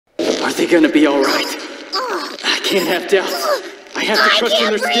Are they gonna be alright? I can't have doubts. I have to trust in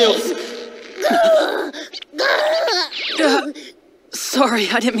their skills. Sorry,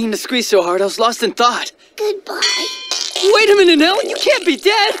 I didn't mean to squeeze so hard. I was lost in thought. Goodbye. Wait a minute, Ellen. You can't be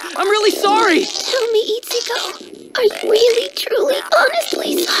dead. I'm really sorry. Tell me, Ichigo, are you really, truly,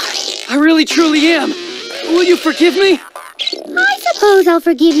 honestly sorry? I really, truly am. Will you forgive me? I suppose I'll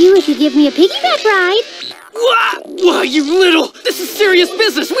forgive you if you give me a piggyback ride. Why, you little... This is serious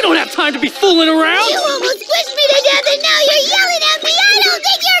business. We don't have time to be fooling around. You almost pushed me to death and now you're yelling at me. I don't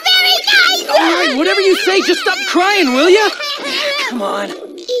think you're very nice. All right, whatever you say, just stop crying, will ya? Come on.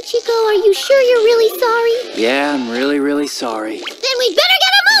 Ichigo, are you sure you're really sorry? Yeah, I'm really, really sorry. Then we'd better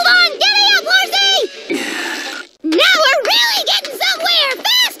get a move on. Get it up, horsey! Now we're really getting somewhere.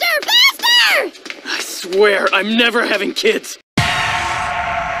 Faster, faster! I swear, I'm never having kids.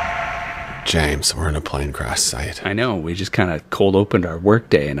 James, we're in a plane crash site. I know, we just kind of cold opened our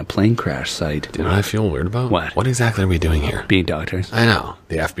workday in a plane crash site. Do you know what I feel weird about? What? What exactly are we doing here? Being doctors. I know.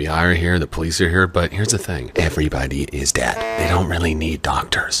 The FBI are here, the police are here, but here's the thing. Everybody is dead. They don't really need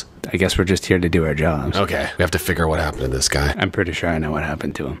doctors. I guess we're just here to do our jobs. Okay, we have to figure out what happened to this guy. I'm pretty sure I know what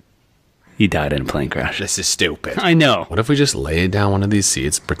happened to him. He died in a plane crash. This is stupid. I know. What if we just laid down one of these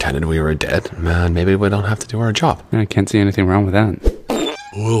seats, pretended we were dead, and maybe we don't have to do our job? I can't see anything wrong with that.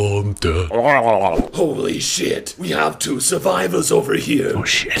 Oh, I'm dead. Holy shit, we have 2 survivors over here. Oh,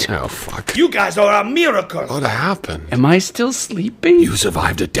 shit. Oh, fuck. You guys are a miracle. What happened? Am I still sleeping? You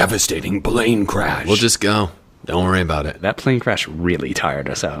survived a devastating plane crash. We'll just go. Don't worry about it. That plane crash really tired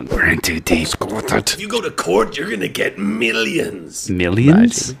us out. We're in too deep. Let's go with it. If you go to court, you're gonna get millions.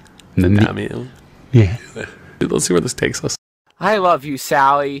 Millions? Yeah. Let's see where this takes us. I love you,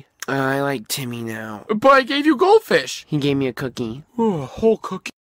 Sally. I like Timmy now. But I gave you goldfish. He gave me a cookie. Oh, a whole cookie.